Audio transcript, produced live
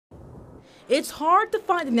It's hard to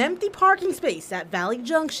find an empty parking space at Valley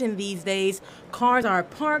Junction these days. Cars are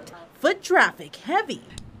parked, foot traffic heavy.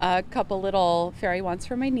 A couple little fairy wands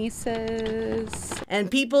for my nieces.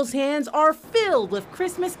 And people's hands are filled with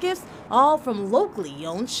Christmas gifts, all from locally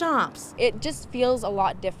owned shops. It just feels a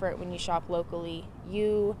lot different when you shop locally.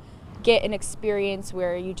 You get an experience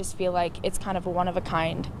where you just feel like it's kind of a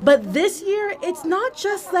one-of-a-kind. But this year, it's not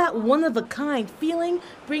just that one-of-a-kind feeling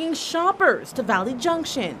bringing shoppers to Valley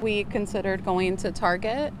Junction. We considered going to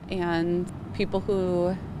Target, and people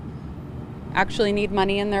who actually need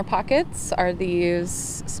money in their pockets are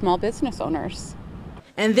these small business owners.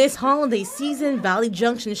 And this holiday season, Valley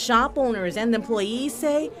Junction shop owners and employees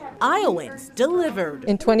say Iowans delivered.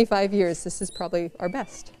 In 25 years, this is probably our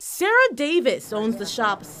best. Sarah Davis owns the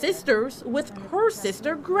shop Sisters with her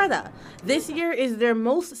sister Greta. This year is their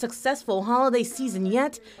most successful holiday season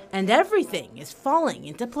yet, and everything is falling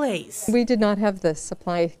into place. We did not have the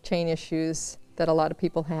supply chain issues that a lot of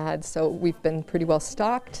people had, so we've been pretty well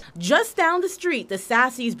stocked. Just down the street, the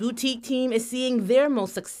Sassy's boutique team is seeing their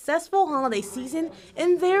most successful holiday season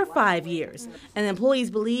in their 5 years. And employees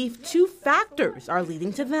believe two factors are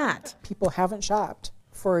leading to that. People haven't shopped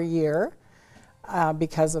for a year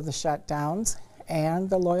because of the shutdowns and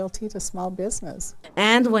the loyalty to small business.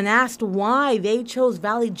 And when asked why they chose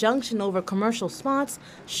Valley Junction over commercial spots,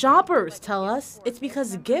 shoppers tell us it's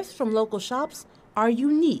because gifts from local shops are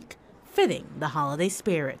unique, fitting the holiday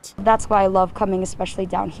spirit. That's why I love coming, especially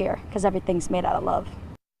down here, because everything's made out of love.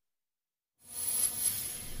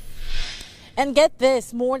 And get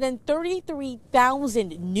this, more than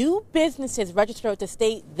 33,000 new businesses registered with the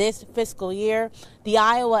state this fiscal year. The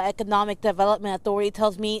Iowa Economic Development Authority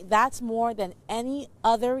tells me that's more than any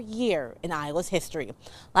other year in Iowa's history.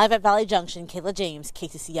 Live at Valley Junction, Kayla James,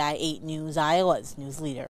 KCCI 8 News, Iowa's news leader.